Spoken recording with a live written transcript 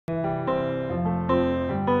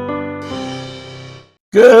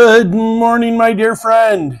Good morning, my dear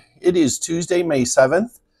friend. It is Tuesday, May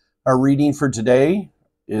 7th. Our reading for today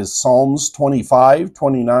is Psalms 25,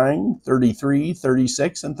 29, 33,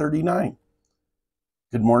 36, and 39.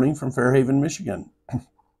 Good morning from Fairhaven, Michigan.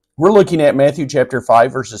 We're looking at Matthew chapter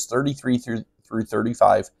 5, verses 33 through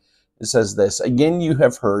 35. It says this, "Again you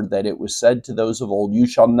have heard that it was said to those of old, you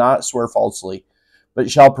shall not swear falsely,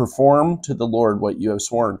 but shall perform to the Lord what you have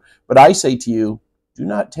sworn. But I say to you, do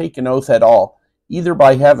not take an oath at all, either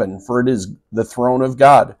by heaven, for it is the throne of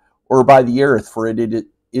God, or by the earth, for it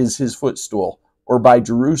is his footstool, or by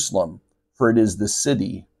Jerusalem, for it is the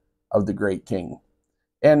city of the great King."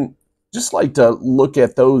 And just like to look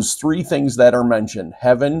at those three things that are mentioned: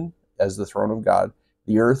 heaven as the throne of God,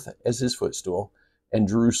 the earth as his footstool, and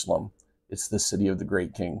Jerusalem, it's the city of the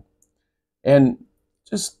great King. And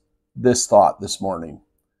just this thought this morning: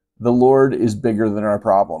 the Lord is bigger than our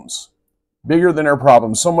problems. Bigger than our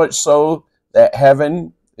problems, so much so that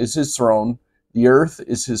heaven is his throne, the earth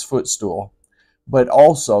is his footstool, but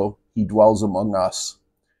also he dwells among us.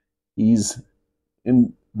 He's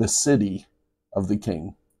in the city of the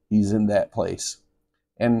King. He's in that place.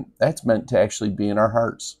 And that's meant to actually be in our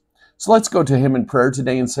hearts. So let's go to him in prayer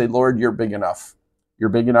today and say, Lord, you're big enough. You're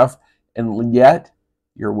big enough, and yet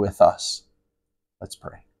you're with us. Let's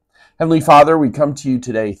pray. Heavenly Father, we come to you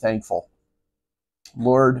today thankful.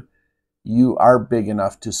 Lord, you are big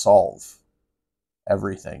enough to solve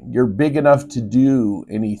everything. You're big enough to do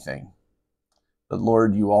anything. But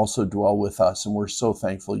Lord, you also dwell with us, and we're so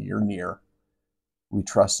thankful you're near. We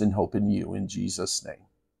trust and hope in you in Jesus' name.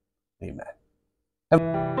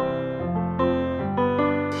 Amen.